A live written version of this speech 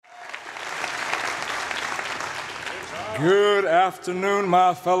Good afternoon,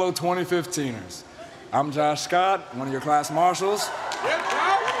 my fellow 2015ers. I'm Josh Scott, one of your class marshals.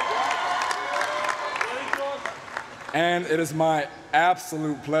 And it is my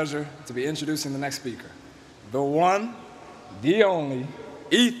absolute pleasure to be introducing the next speaker, the one, the only,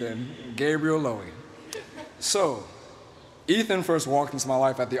 Ethan Gabriel Loewi. So, Ethan first walked into my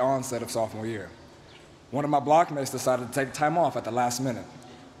life at the onset of sophomore year. One of my blockmates decided to take time off at the last minute.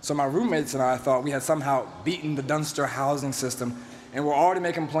 So my roommates and I thought we had somehow beaten the Dunster housing system and were already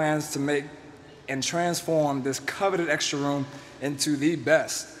making plans to make and transform this coveted extra room into the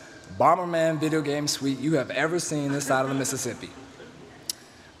best Bomberman video game suite you have ever seen this side of the Mississippi.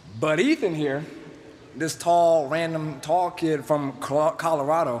 But Ethan here, this random tall kid from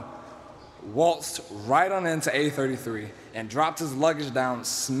Colorado, waltzed right on into A33 and dropped his luggage down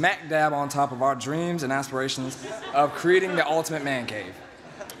smack dab on top of our dreams and aspirations of creating the ultimate man cave.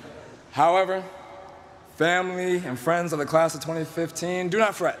 However, family and friends of the class of 2015, do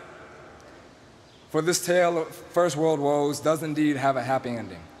not fret. For this tale of first world woes does indeed have a happy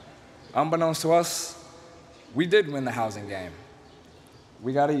ending. Unbeknownst to us, we did win the housing game.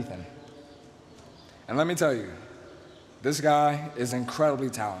 We got Ethan. And let me tell you, this guy is incredibly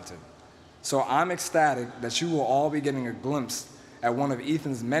talented. So I'm ecstatic that you will all be getting a glimpse at one of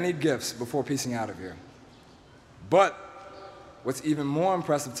Ethan's many gifts before piecing out of here. But what's even more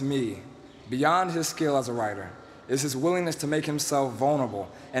impressive to me, beyond his skill as a writer, is his willingness to make himself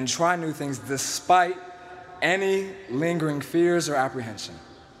vulnerable and try new things despite any lingering fears or apprehension.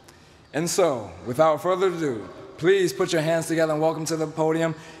 And so, without further ado, please put your hands together and welcome to the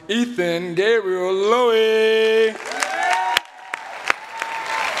podium, Ethan Gabriel Loewi.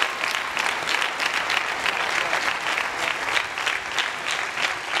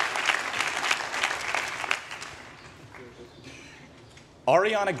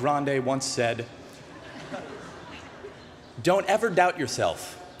 Ariana Grande once said, "Don't ever doubt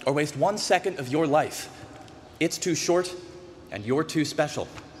yourself or waste 1 second of your life. It's too short and you're too special."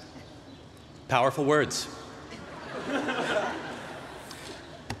 Powerful words.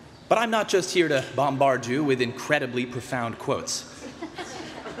 But I'm not just here to bombard you with incredibly profound quotes.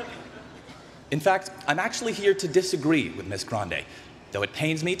 In fact, I'm actually here to disagree with Miss Grande, though it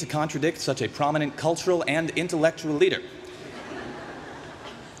pains me to contradict such a prominent cultural and intellectual leader.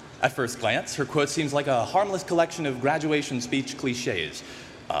 At first glance, her quote seems like a harmless collection of graduation speech cliches.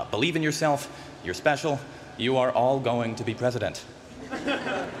 Believe in yourself, you're special, you are all going to be president.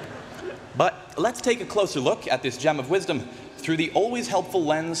 But let's take a closer look at this gem of wisdom through the always helpful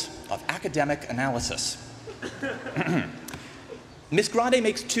lens of academic analysis. Miss Grande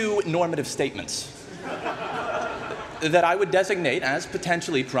makes two normative statements that I would designate as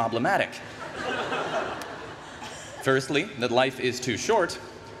potentially problematic. Firstly, that life is too short,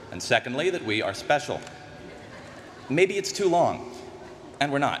 and secondly, that we are special. Maybe it's too long, and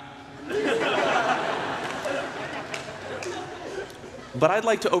we're not. But I'd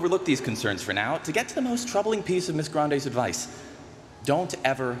like to overlook these concerns for now to get to the most troubling piece of Miss Grande's advice. Don't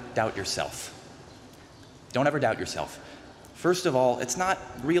ever doubt yourself. Don't ever doubt yourself. First of all, it's not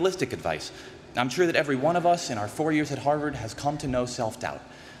realistic advice. I'm sure that every one of us in our 4 years at Harvard has come to know self-doubt.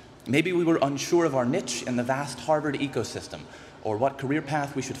 Maybe we were unsure of our niche in the vast Harvard ecosystem, or what career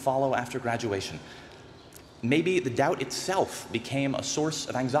path we should follow after graduation. Maybe the doubt itself became a source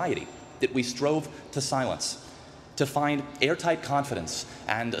of anxiety that we strove to silence, to find airtight confidence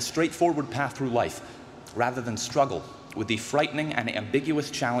and a straightforward path through life, rather than struggle with the frightening and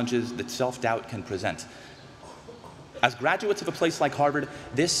ambiguous challenges that self-doubt can present. As graduates of a place like Harvard,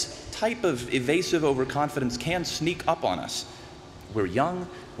 this type of evasive overconfidence can sneak up on us. We're young,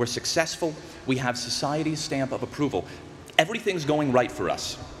 we're successful, we have society's stamp of approval. Everything's going right for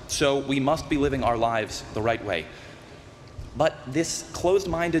us, so we must be living our lives the right way. But this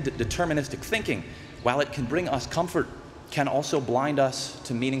closed-minded, deterministic thinking, while it can bring us comfort, can also blind us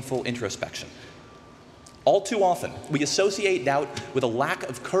to meaningful introspection. All too often, we associate doubt with a lack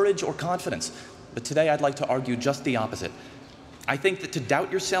of courage or confidence, but today I'd like to argue just the opposite. I think that to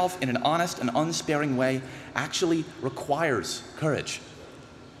doubt yourself in an honest and unsparing way actually requires courage.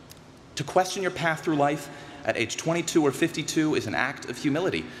 To question your path through life at age 22 or 52 is an act of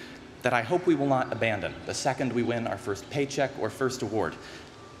humility that I hope we will not abandon the second we win our first paycheck or first award.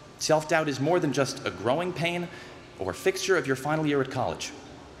 Self-doubt is more than just a growing pain or fixture of your final year at college.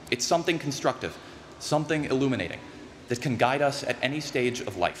 It's something constructive, something illuminating, that can guide us at any stage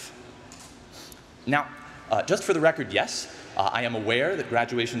of life. Now, just for the record, yes, I am aware that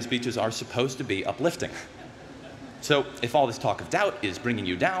graduation speeches are supposed to be uplifting. So if all this talk of doubt is bringing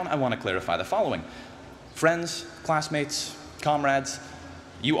you down, I want to clarify the following. Friends, classmates, comrades,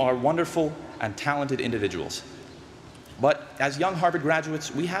 you are wonderful and talented individuals. But as young Harvard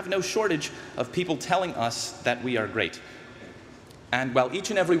graduates, we have no shortage of people telling us that we are great. And while each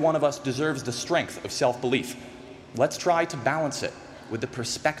and every one of us deserves the strength of self-belief, let's try to balance it with the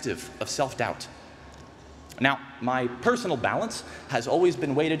perspective of self-doubt. Now, my personal balance has always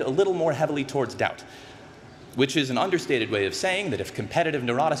been weighted a little more heavily towards doubt, which is an understated way of saying that if competitive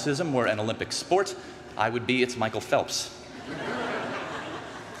neuroticism were an Olympic sport, I would be its Michael Phelps.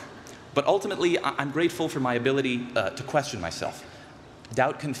 But ultimately, I'm grateful for my ability to question myself.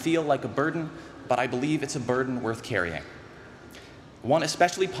 Doubt can feel like a burden, but I believe it's a burden worth carrying. One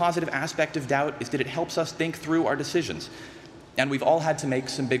especially positive aspect of doubt is that it helps us think through our decisions. And we've all had to make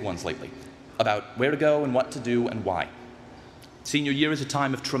some big ones lately, about where to go and what to do and why. Senior year is a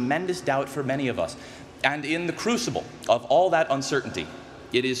time of tremendous doubt for many of us. And in the crucible of all that uncertainty,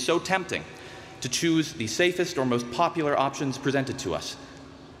 it is so tempting to choose the safest or most popular options presented to us,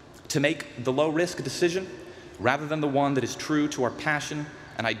 to make the low-risk decision rather than the one that is true to our passion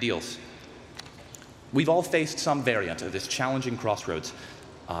and ideals. We've all faced some variant of this challenging crossroads.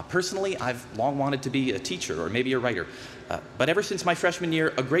 Personally, I've long wanted to be a teacher or maybe a writer. But ever since my freshman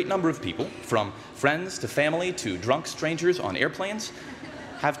year, a great number of people, from friends to family to drunk strangers on airplanes,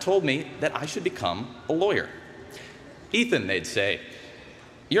 have told me that I should become a lawyer. Ethan, they'd say,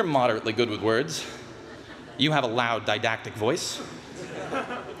 you're moderately good with words. You have a loud, didactic voice.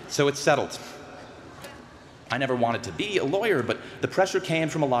 So it's settled. I never wanted to be a lawyer, but the pressure came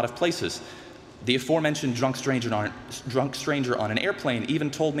from a lot of places. The aforementioned drunk stranger on an airplane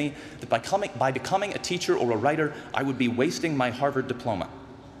even told me that by becoming a teacher or a writer, I would be wasting my Harvard diploma.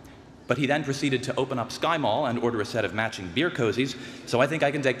 But he then proceeded to open up Sky Mall and order a set of matching beer cozies, so I think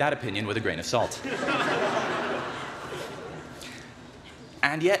I can take that opinion with a grain of salt.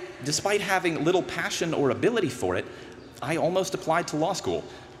 And yet, despite having little passion or ability for it, I almost applied to law school.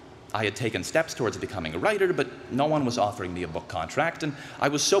 I had taken steps towards becoming a writer, but no one was offering me a book contract, and I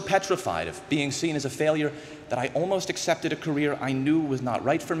was so petrified of being seen as a failure that I almost accepted a career I knew was not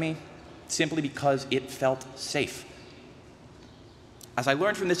right for me, simply because it felt safe. As I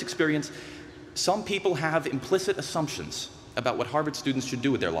learned from this experience, some people have implicit assumptions about what Harvard students should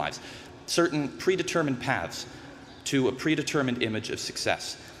do with their lives, certain predetermined paths to a predetermined image of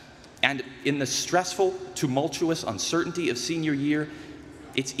success. And in the stressful, tumultuous uncertainty of senior year,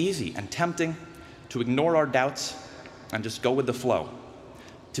 it's easy and tempting to ignore our doubts and just go with the flow,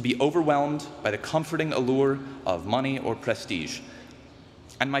 to be overwhelmed by the comforting allure of money or prestige.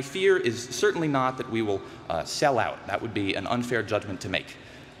 And my fear is certainly not that we will sell out. That would be an unfair judgment to make.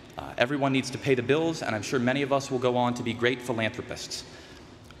 Everyone needs to pay the bills, and I'm sure many of us will go on to be great philanthropists.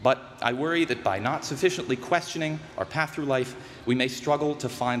 But I worry that by not sufficiently questioning our path through life, we may struggle to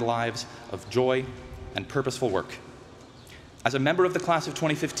find lives of joy and purposeful work. As a member of the class of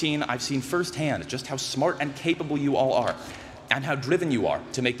 2015, I've seen firsthand just how smart and capable you all are, and how driven you are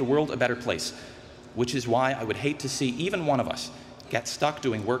to make the world a better place, which is why I would hate to see even one of us get stuck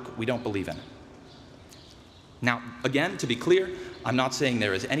doing work we don't believe in. Now, again, to be clear, I'm not saying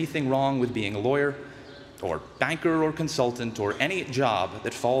there is anything wrong with being a lawyer, or banker or consultant, or any job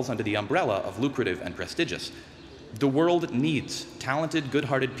that falls under the umbrella of lucrative and prestigious. The world needs talented,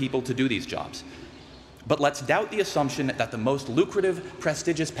 good-hearted people to do these jobs. But let's doubt the assumption that the most lucrative,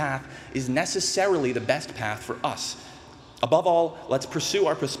 prestigious path is necessarily the best path for us. Above all, let's pursue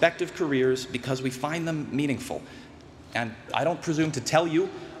our prospective careers because we find them meaningful. And I don't presume to tell you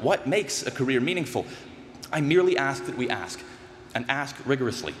what makes a career meaningful. I merely ask that we ask, and ask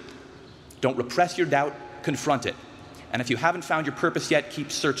rigorously. Don't repress your doubt, confront it. And if you haven't found your purpose yet,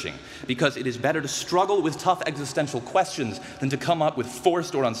 keep searching, because it is better to struggle with tough existential questions than to come up with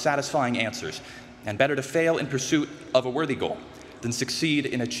forced or unsatisfying answers, and better to fail in pursuit of a worthy goal than succeed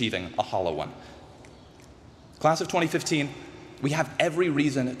in achieving a hollow one. Class of 2015, we have every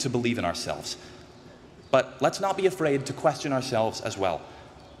reason to believe in ourselves. But let's not be afraid to question ourselves as well.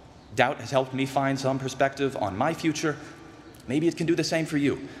 Doubt has helped me find some perspective on my future. Maybe it can do the same for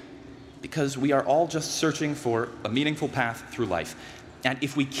you, because we are all just searching for a meaningful path through life. And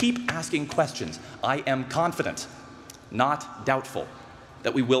if we keep asking questions, I am confident, not doubtful,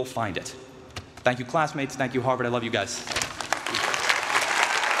 that we will find it. Thank you, classmates. Thank you, Harvard. I love you guys.